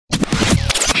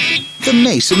The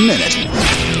Mason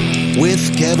Minute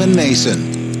with Kevin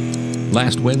Mason.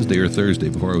 Last Wednesday or Thursday,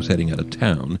 before I was heading out of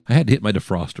town, I had to hit my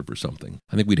defroster for something.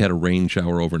 I think we'd had a rain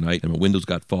shower overnight and my windows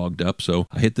got fogged up, so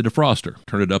I hit the defroster,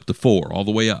 turned it up to 4, all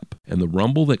the way up. And the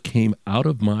rumble that came out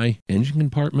of my engine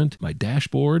compartment, my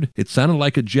dashboard, it sounded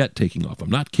like a jet taking off. I'm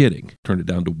not kidding. Turned it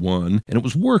down to 1, and it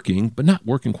was working, but not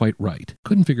working quite right.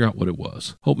 Couldn't figure out what it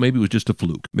was. Hope maybe it was just a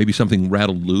fluke. Maybe something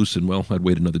rattled loose and, well, I'd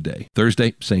wait another day.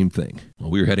 Thursday, same thing.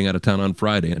 Well, we were heading out of town on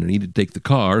Friday, and I needed to take the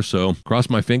car, so crossed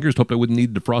my fingers, hoped I wouldn't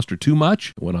need the defroster too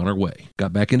much, went on our way.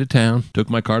 Got back into town, took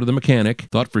my car to the mechanic,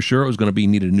 thought for sure it was going to be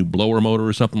needed a new blower motor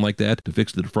or something like that to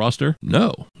fix the defroster. No,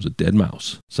 it was a dead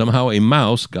mouse. Somehow a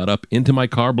mouse got up into my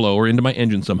car blower, into my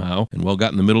engine somehow, and well,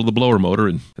 got in the middle of the blower motor,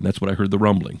 and that's what I heard the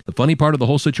rumbling. The funny part of the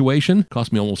whole situation,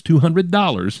 cost me almost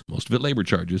 $200, most of it labor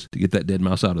charges, to get that dead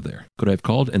mouse out of there. Could I have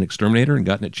called an exterminator and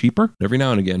gotten it cheaper? Every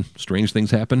now and again, strange things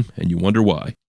happen, and you wonder why.